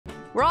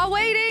We're all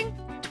waiting.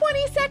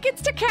 20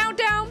 seconds to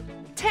countdown.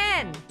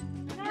 10,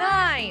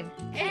 9,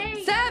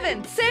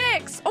 7,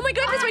 6. Oh my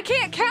goodness, we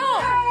can't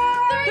count.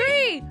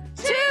 3,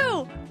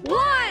 2,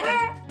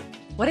 1.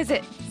 What is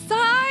it?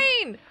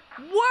 Sign.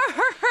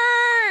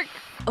 Work.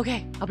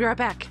 Okay, I'll be right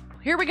back.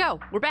 Here we go.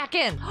 We're back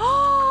in.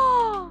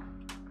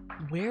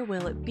 Where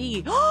will it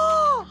be?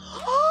 Oh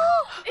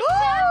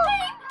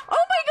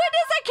my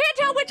goodness, I can't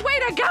tell which way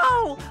to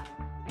go.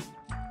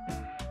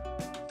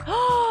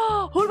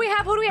 Who do we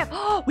have? Who do we have?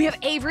 We have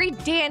Avery,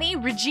 Danny,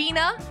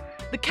 Regina,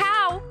 the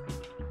cow,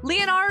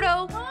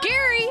 Leonardo,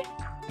 Gary,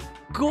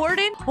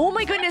 Gordon. Oh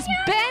my goodness,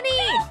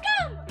 Benny.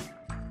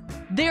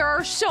 There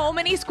are so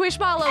many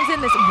Squishmallows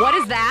in this. What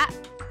is that?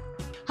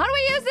 How do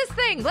we use this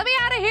thing? Let me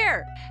out of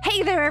here.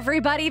 Hey there,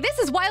 everybody. This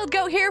is Wild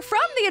Goat here from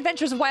The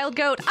Adventures of Wild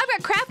Goat. I've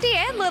got Crafty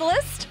and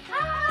Littlest.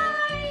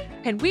 Hi.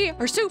 And we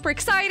are super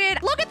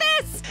excited. Look at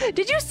this.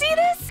 Did you see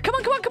this? Come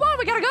on, come on, come on.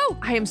 We gotta go.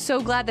 I am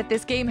so glad that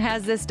this game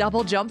has this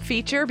double jump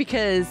feature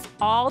because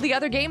all the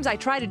other games I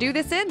try to do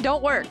this in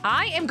don't work.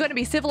 I am going to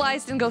be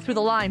civilized and go through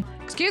the line.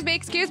 Excuse me,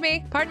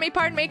 pardon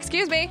me,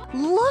 excuse me.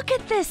 Look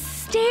at the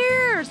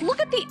stairs. Look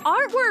at the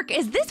artwork.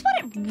 Is this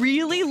what it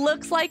really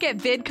looks like at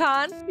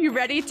VidCon? You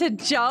ready to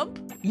jump?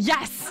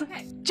 Yes.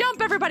 Okay.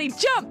 Jump, everybody,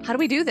 jump. How do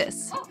we do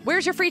this?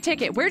 Where's your free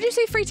ticket? Where'd you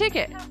see free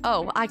ticket?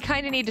 Oh, I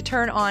kind of need to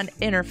turn on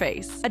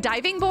interface. A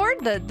diving board?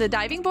 The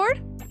diving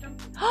board?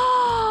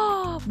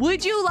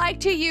 Would you like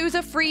to use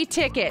a free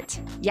ticket?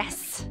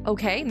 Yes.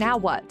 Okay, now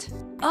what?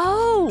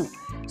 Oh,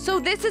 so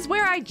this is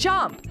where I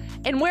jump.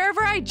 And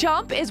wherever I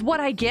jump is what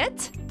I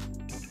get?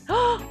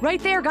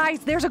 Right there, guys.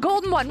 There's a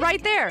golden one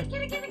right there.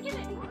 Get it.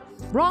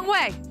 Wrong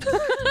way.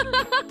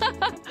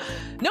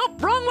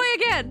 Nope, wrong way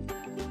again.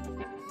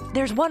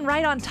 There's one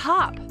right on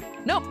top.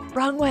 Nope,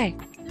 wrong way.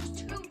 There's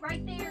two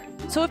right there.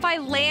 So if I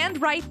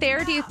land right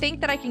there, do you think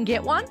that I can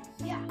get one?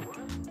 Yeah.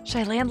 Should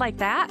I land like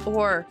that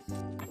or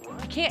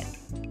I can't?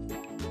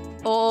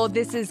 Oh,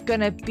 this is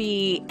gonna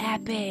be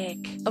epic.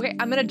 Okay,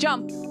 I'm gonna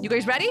jump. You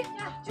guys ready?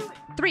 Yeah, do it.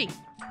 3,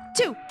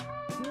 2,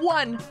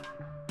 1.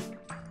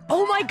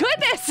 Oh my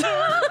goodness!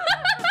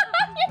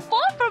 You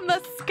fall from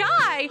the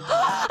sky.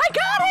 I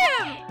got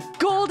him!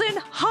 Golden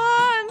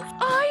Hans.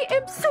 I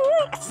am so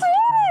excited.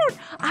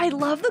 I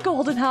love the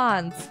Golden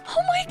Hans. Oh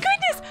my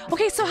goodness.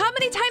 Okay, so how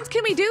many times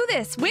can we do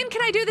this? When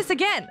can I do this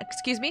again?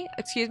 Excuse me.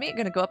 I'm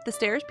gonna go up the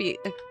stairs, be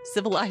a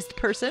civilized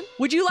person.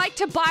 Would you like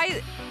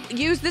to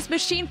use this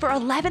machine for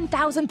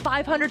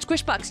 11,500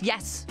 squish bucks?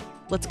 Yes.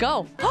 Let's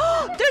go.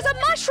 Oh, there's a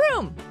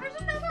mushroom.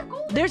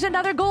 There's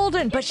another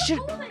golden, but should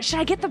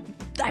I get the...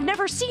 I've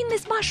never seen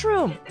this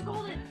mushroom.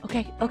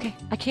 Okay,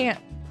 I can't.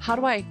 How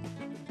do I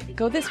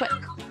go this way?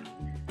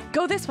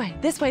 Go this way.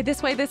 This way.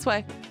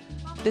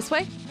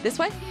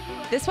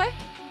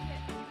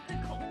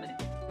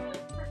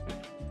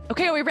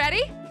 Okay, are we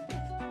ready?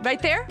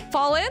 Right there,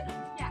 fall in.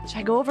 Yeah. Should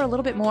I go over a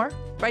little bit more?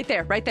 Right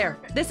there.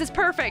 This is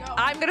perfect.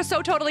 I'm gonna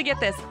so totally get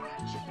this.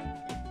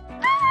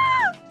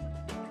 Ah!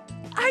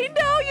 I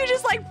know, you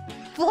just like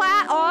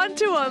flat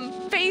onto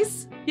him.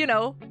 Face, you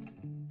know,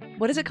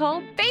 what is it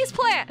called? Face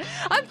plant.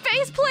 I'm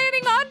face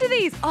planting onto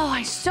these. Oh,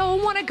 I so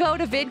want to go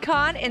to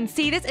VidCon and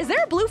see this. Is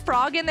there a blue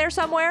frog in there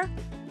somewhere?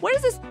 What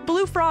is this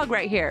blue frog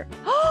right here?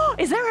 Oh,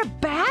 is there a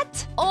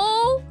bat?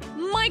 Oh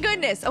my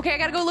goodness. Okay, I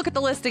gotta go look at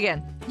the list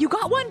again. You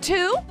got one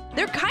too?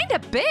 They're kind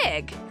of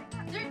big.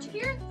 They're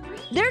tier 3.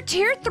 They're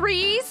tier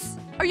 3s?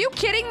 Are you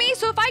kidding me?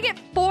 So if I get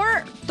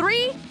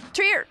 3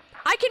 tier,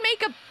 I can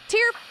make a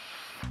tier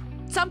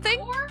something?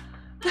 4?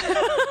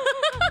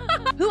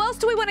 Who else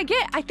do we want to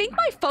get? I think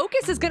my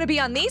focus is going to be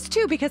on these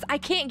two because I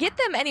can't get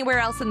them anywhere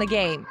else in the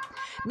game.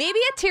 Maybe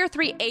a tier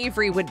 3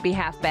 Avery would be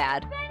half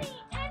bad.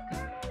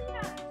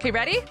 Okay,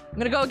 ready? I'm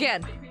going to go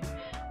again.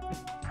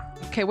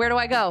 Okay, where do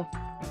I go?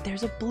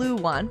 There's a blue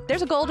one.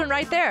 There's a golden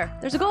right there.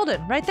 There's a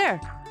golden right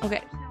there.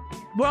 Okay.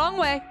 Wrong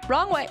way.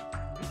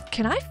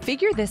 Can I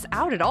figure this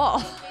out at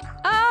all?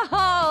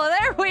 Oh,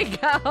 there we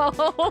go.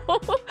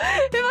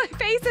 If I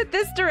face it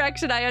this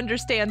direction, I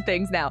understand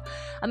things now.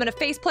 I'm gonna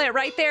face plant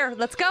right there.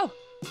 Let's go.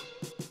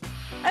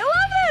 I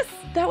love this.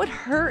 That would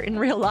hurt in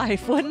real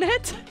life, wouldn't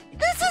it?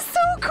 This is so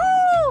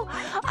cool.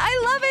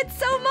 I love it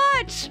so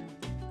much.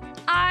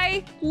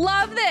 I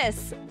love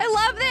this.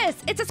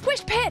 It's a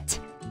Squish Pit.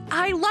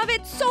 I love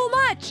it so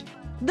much.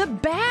 The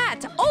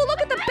bat. Oh,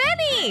 look at the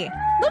Benny.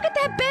 Look at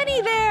that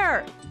Benny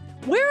there.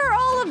 Where are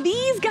all of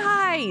these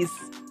guys?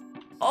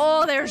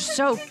 Oh, they're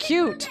so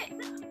cute.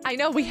 I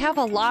know we have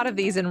a lot of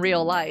these in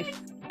real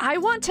life. I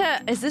want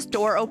to, is this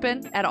door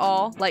open at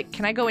all? Like,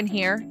 can I go in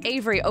here?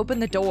 Avery, open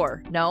the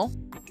door. No?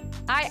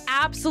 I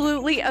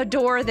absolutely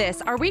adore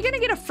this. Are we gonna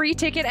get a free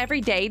ticket every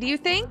day, do you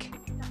think?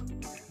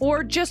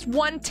 Or just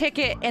one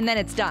ticket and then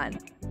it's done?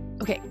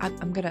 Okay,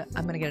 I'm gonna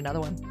get another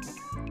one.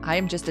 I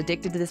am just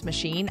addicted to this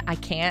machine. I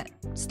can't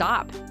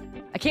stop.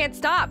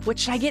 What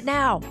should I get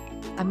now?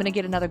 I'm gonna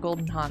get another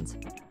Golden Hans.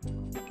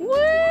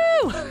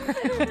 Woo!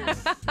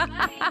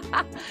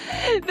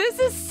 This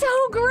is so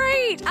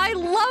great. I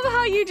love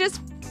how you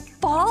just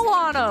fall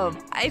on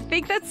them. I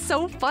think that's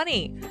so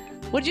funny.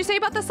 What did you say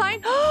about the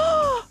sign?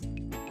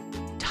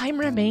 time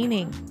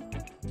remaining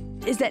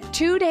is at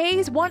 2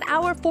 days, 1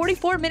 hour,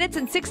 44 minutes,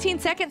 and 16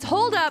 seconds.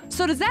 Hold up.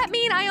 So does that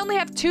mean I only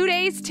have 2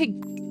 days to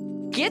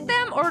get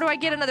them, or do I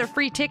get another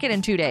free ticket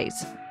in 2 days?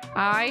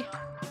 I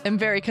am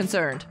very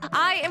concerned.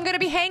 I am going to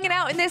be hanging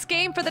out in this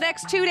game for the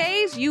next 2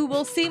 days. You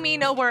will see me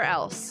nowhere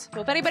else. So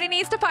if anybody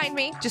needs to find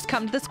me, just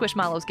come to the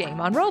Squishmallows game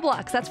on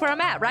Roblox. That's where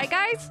I'm at, right,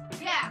 guys?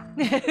 Yeah.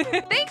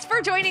 Thanks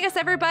for joining us,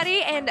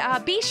 everybody, and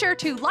be sure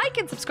to like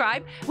and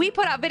subscribe. We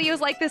put out videos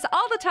like this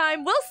all the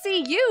time. We'll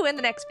see you in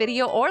the next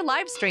video or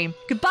live stream.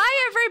 Goodbye,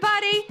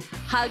 everybody.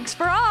 Hugs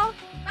for all.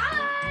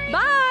 Bye.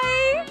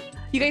 Bye.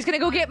 You guys gonna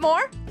go get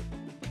more?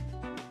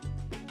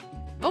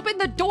 Open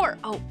the door.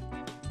 Oh.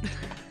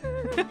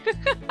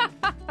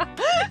 I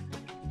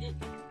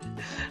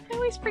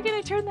always forget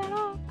I turned that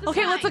off.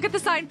 Okay, let's look at the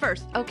sign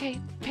first. Okay,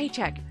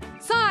 paycheck.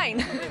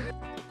 Sign.